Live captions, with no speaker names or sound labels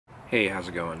Hey, how's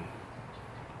it going?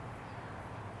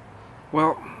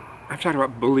 Well, I've talked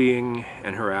about bullying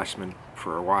and harassment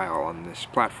for a while on this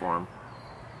platform,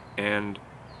 and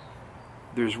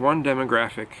there's one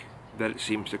demographic that it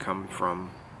seems to come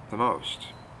from the most.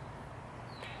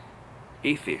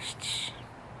 Atheists.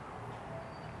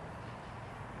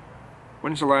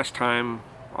 When's the last time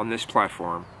on this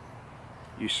platform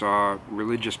you saw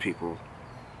religious people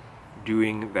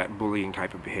doing that bullying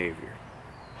type of behavior?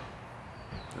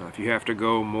 If you have to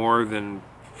go more than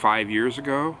 5 years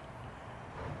ago,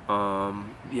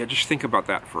 yeah, just think about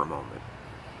that for a moment.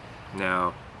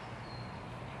 Now,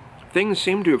 things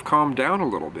seem to have calmed down a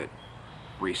little bit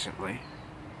recently,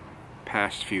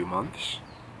 past few months.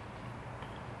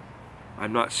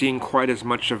 I'm not seeing quite as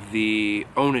much of the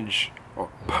ownage or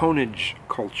ponage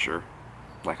culture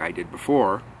like I did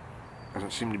before.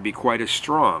 Doesn't seem to be quite as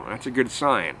strong. That's a good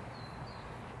sign.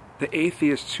 The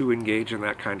atheists who engage in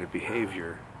that kind of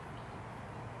behavior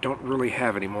don't really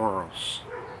have any morals.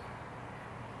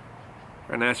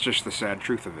 And that's just the sad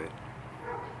truth of it.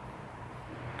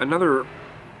 Another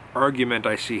argument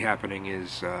I see happening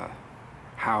is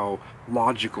how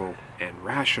logical and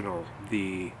rational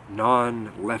the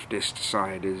non-leftist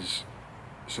side is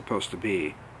supposed to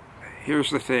be. Here's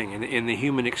the thing, in the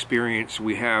human experience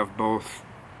we have both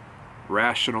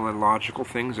rational and logical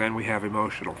things, and we have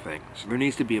emotional things. There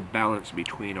needs to be a balance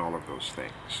between all of those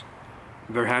things.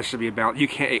 There has to be a balance.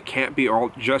 It can't be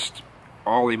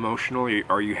all emotional,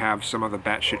 or you have some of the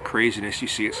batshit craziness you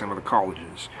see at some of the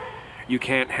colleges. You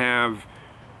can't have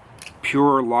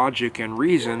pure logic and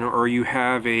reason, or you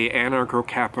have a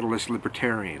anarcho-capitalist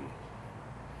libertarian.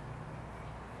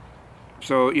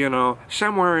 So,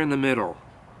 somewhere in the middle.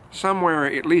 Somewhere,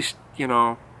 at least,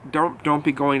 don't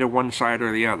be going to one side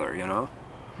or the other,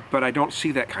 But I don't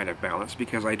see that kind of balance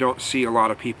because I don't see a lot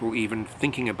of people even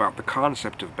thinking about the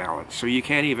concept of balance. So you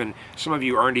can't even, some of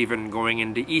you aren't even going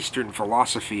into Eastern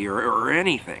philosophy or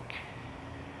anything.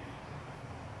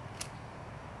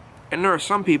 And there are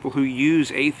some people who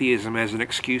use atheism as an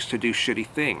excuse to do shitty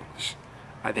things.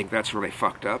 I think that's really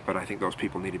fucked up, and I think those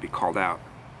people need to be called out.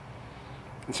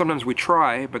 And sometimes we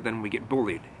try, but then we get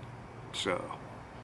bullied. So